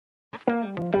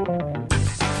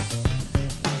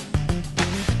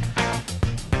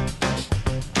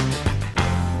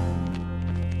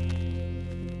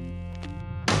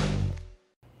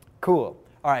Cool.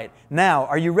 All right, now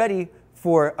are you ready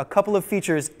for a couple of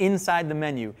features inside the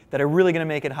menu that are really going to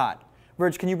make it hot?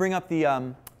 Verge, can you bring up the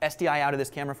SDI out of this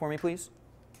camera for me, please?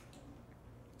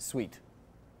 Sweet.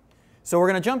 So we're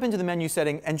going to jump into the menu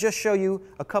setting and just show you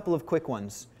a couple of quick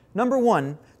ones. Number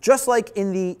one, just like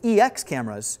in the EX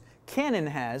cameras, Canon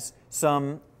has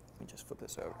some, let me just flip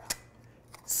this over,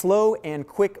 slow and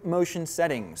quick motion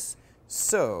settings.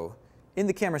 So in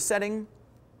the camera setting,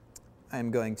 I'm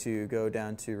going to go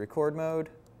down to record mode.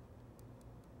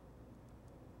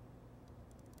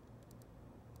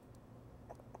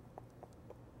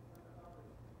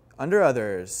 Under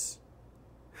others.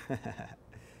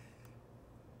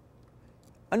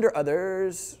 Under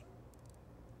others,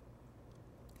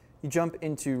 you jump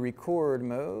into record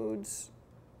modes,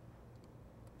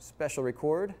 special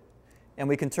record, and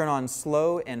we can turn on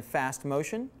slow and fast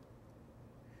motion.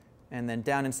 And then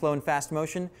down in slow and fast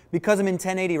motion. Because I'm in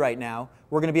 1080 right now,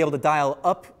 we're going to be able to dial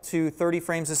up to 30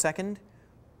 frames a second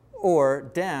or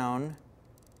down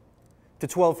to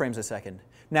 12 frames a second.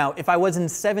 Now, if I was in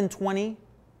 720,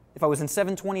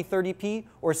 30p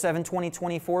or 720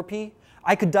 24p,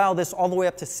 I could dial this all the way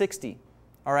up to 60.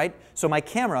 All right? So my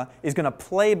camera is going to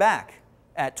play back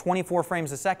at 24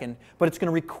 frames a second, but it's going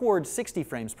to record 60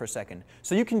 frames per second.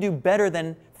 So you can do better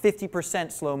than 50%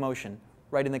 slow motion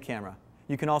right in the camera.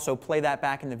 You can also play that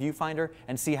back in the viewfinder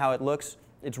and see how it looks.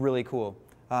 It's really cool.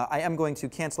 I am going to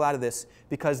cancel out of this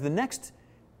because the next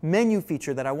menu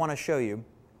feature that I want to show you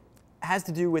has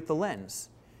to do with the lens.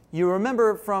 You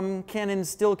remember from Canon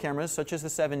still cameras, such as the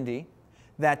 7D,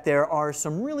 that there are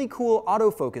some really cool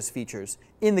autofocus features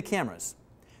in the cameras.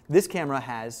 This camera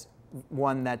has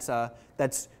one that's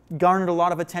garnered a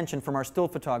lot of attention from our still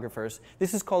photographers.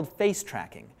 This is called face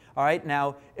tracking. All right,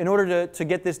 now, in order to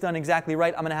get this done exactly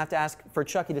right, I'm going to have to ask for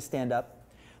Chucky to stand up.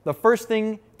 The first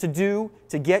thing to do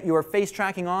to get your face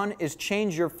tracking on is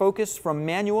change your focus from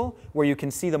manual, where you can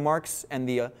see the marks and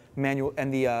the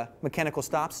mechanical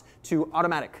stops, to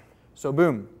automatic. So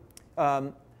boom.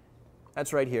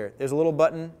 That's right here. There's a little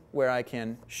button where I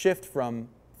can shift from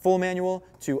full manual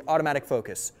to automatic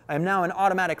focus. I am now in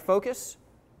automatic focus.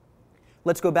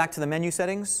 Let's go back to the menu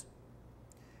settings.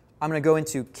 I'm going to go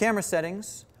into camera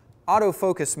settings,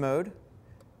 autofocus mode.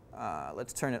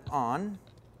 Let's turn it on.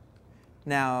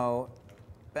 Now,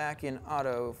 back in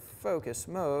autofocus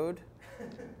mode,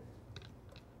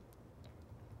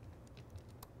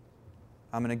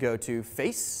 I'm going to go to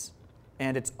face,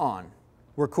 and it's on.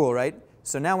 We're cool, right?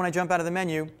 So now when I jump out of the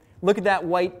menu, look at that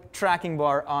white tracking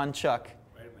bar on Chuck.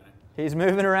 Wait a minute. He's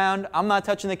moving around. I'm not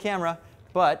touching the camera,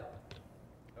 but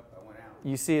I went out.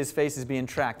 you see his face is being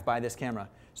tracked by this camera.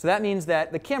 So that means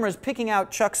that the camera is picking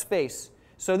out Chuck's face.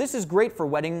 So this is great for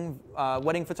wedding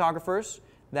photographers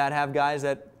that have guys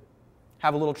that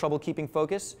have a little trouble keeping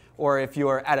focus, or if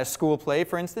you're at a school play,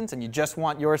 for instance, and you just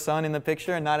want your son in the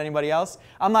picture and not anybody else.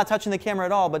 I'm not touching the camera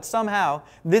at all, but somehow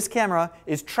this camera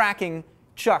is tracking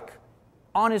Chuck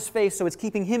on his face, so it's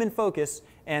keeping him in focus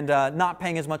and not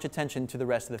paying as much attention to the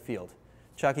rest of the field.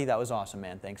 Chucky, that was awesome,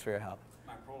 man. Thanks for your help.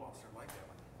 My parole officer liked that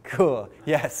one. Cool.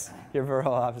 Yes, your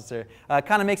parole officer.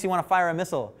 Kind of makes you want to fire a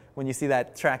missile when you see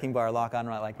that tracking bar lock on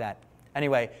right like that.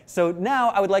 Anyway, so now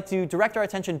I would like to direct our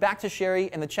attention back to Sherry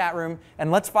in the chat room, and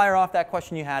let's fire off that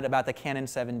question you had about the Canon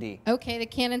 7D. Okay, the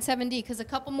Canon 7D, because a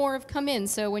couple more have come in.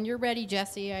 So when you're ready,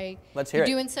 Jesse, you're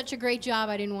doing such a great job.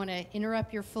 I didn't want to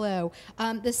interrupt your flow.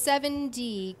 The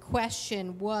 7D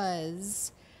question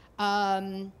was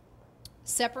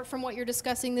separate from what you're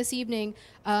discussing this evening.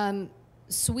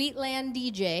 Sweetland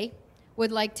DJ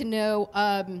would like to know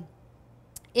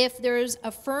if there's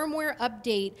a firmware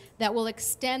update that will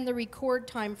extend the record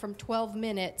time from 12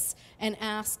 minutes, and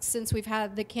asks, since we've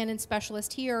had the Canon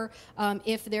specialist here,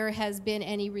 if there has been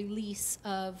any release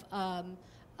of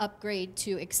upgrade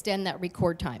to extend that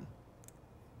record time.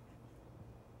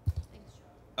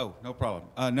 Oh, no problem.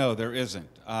 No, there isn't.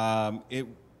 I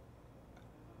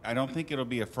don't think it'll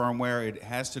be a firmware. It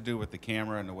has to do with the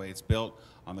camera and the way it's built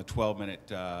on the 12-minute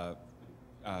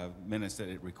minutes that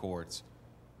it records.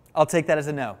 I'll take that as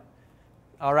a no.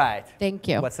 All right. Thank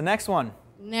you. What's the next one?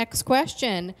 Next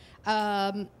question.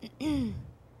 The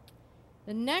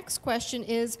next question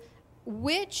is,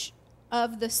 which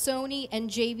of the Sony and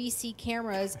JVC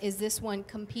cameras is this one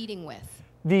competing with?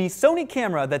 The Sony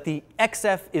camera that the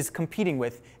XF is competing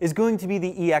with is going to be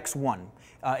the EX1.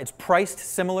 It's priced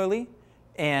similarly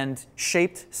and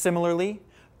shaped similarly.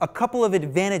 A couple of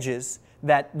advantages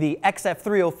that the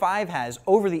XF305 has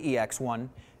over the EX1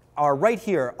 are right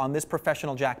here on this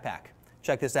professional jack pack.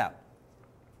 Check this out.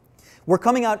 We're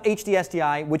coming out HD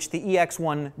SDI, which the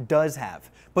EX1 does have.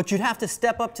 But you'd have to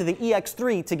step up to the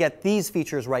EX3 to get these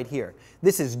features right here.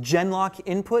 This is Genlock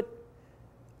input,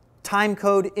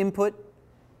 timecode input.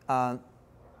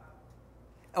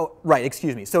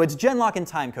 Excuse me. So it's Genlock and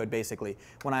timecode, basically.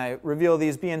 When I reveal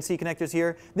these BNC connectors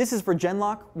here, this is for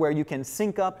Genlock, where you can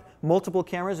sync up multiple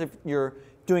cameras. If you're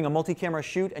doing a multi-camera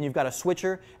shoot and you've got a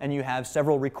switcher and you have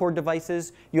several record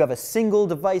devices, you have a single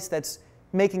device that's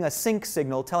making a sync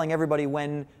signal telling everybody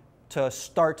when to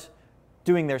start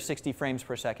doing their 60 frames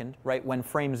per second, right, when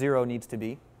frame 0 needs to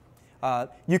be.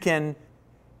 You can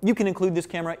include this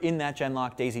camera in that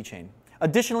Genlock daisy chain.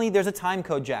 Additionally, there's a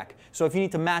timecode jack. So if you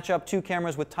need to match up two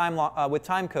cameras with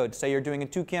timecode, say you're doing a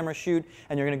two-camera shoot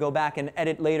and you're going to go back and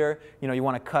edit later, you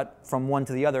want to cut from one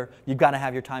to the other, you've got to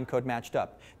have your timecode matched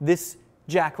up. This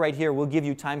jack right here will give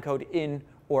you timecode in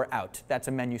or out. That's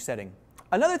a menu setting.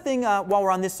 Another thing, while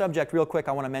we're on this subject, real quick,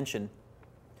 I want to mention.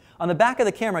 On the back of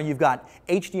the camera, you've got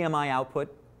HDMI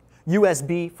output,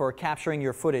 USB for capturing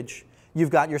your footage. You've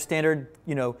got your standard,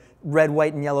 red,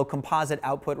 white, and yellow composite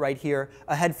output right here,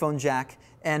 a headphone jack,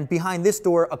 and behind this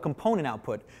door, a component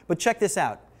output. But check this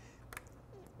out.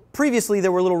 Previously,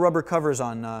 there were little rubber covers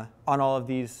on all of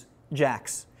these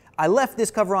jacks. I left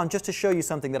this cover on just to show you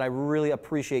something that I really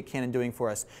appreciate Canon doing for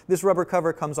us. This rubber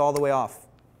cover comes all the way off,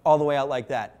 all the way out like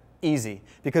that. Easy,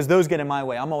 because those get in my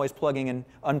way. I'm always plugging and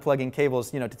unplugging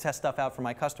cables, to test stuff out for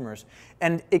my customers.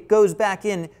 And it goes back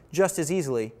in just as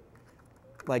easily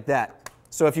like that.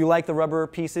 So if you like the rubber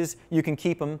pieces, you can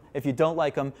keep them. If you don't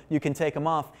like them, you can take them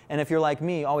off. And if you're like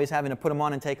me, always having to put them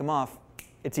on and take them off,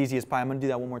 it's easy as pie. I'm going to do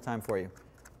that one more time for you.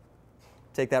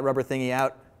 Take that rubber thingy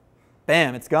out.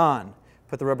 Bam, it's gone.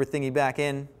 Put the rubber thingy back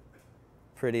in.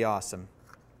 Pretty awesome.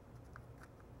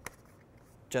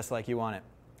 Just like you want it.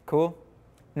 Cool?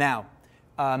 Now,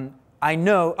 I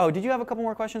know, did you have a couple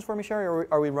more questions for me, Sherry, or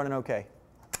are we running okay?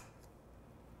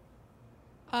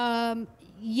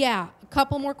 Yeah, a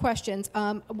couple more questions.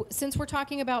 Since we're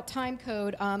talking about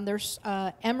timecode, there's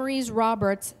Emery's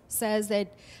Roberts says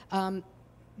that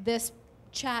this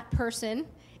chat person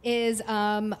is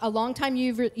a longtime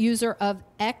user of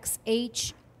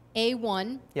XH305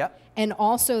 and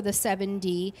also the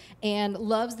 7D, and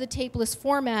loves the tapeless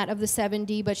format of the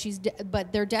 7D,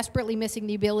 but they're desperately missing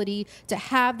the ability to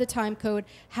have the timecode.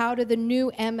 How do the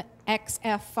new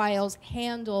MXF files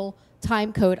handle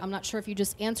timecode? I'm not sure if you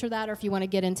just answer that or if you want to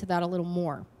get into that a little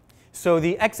more. So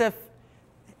the XF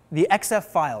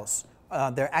files,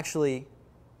 they're actually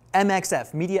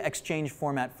MXF, media exchange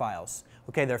format files.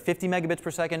 Okay, they're 50 megabits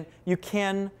per second. You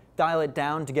can dial it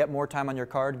down to get more time on your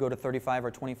card, go to 35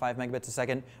 or 25 megabits a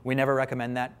second. We never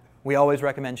recommend that. We always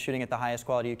recommend shooting at the highest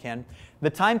quality you can.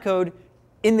 The timecode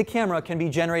in the camera can be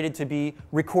generated to be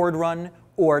record run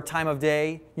or time of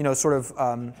day, sort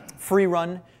of free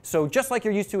run. So just like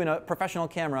you're used to in a professional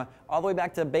camera, all the way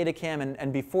back to Betacam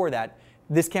and before that,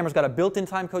 this camera's got a built-in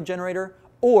timecode generator,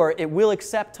 or it will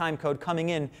accept timecode coming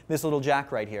in this little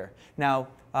jack right here. Now,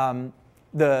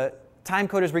 the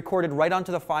timecode is recorded right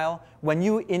onto the file. When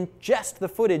you ingest the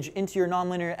footage into your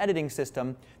nonlinear editing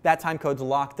system, that timecode's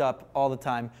locked up all the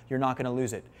time. You're not going to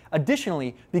lose it.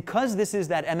 Additionally, because this is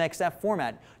that MXF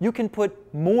format, you can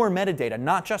put more metadata,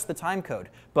 not just the timecode,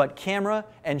 but camera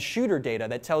and shooter data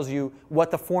that tells you what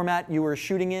the format you were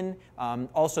shooting in,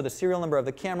 also the serial number of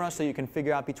the camera so you can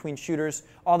figure out between shooters,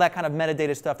 all that kind of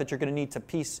metadata stuff that you're going to need to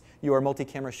piece your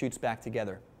multi-camera shoots back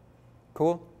together.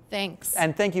 Cool? Thanks.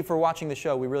 And thank you for watching the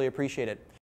show. We really appreciate it.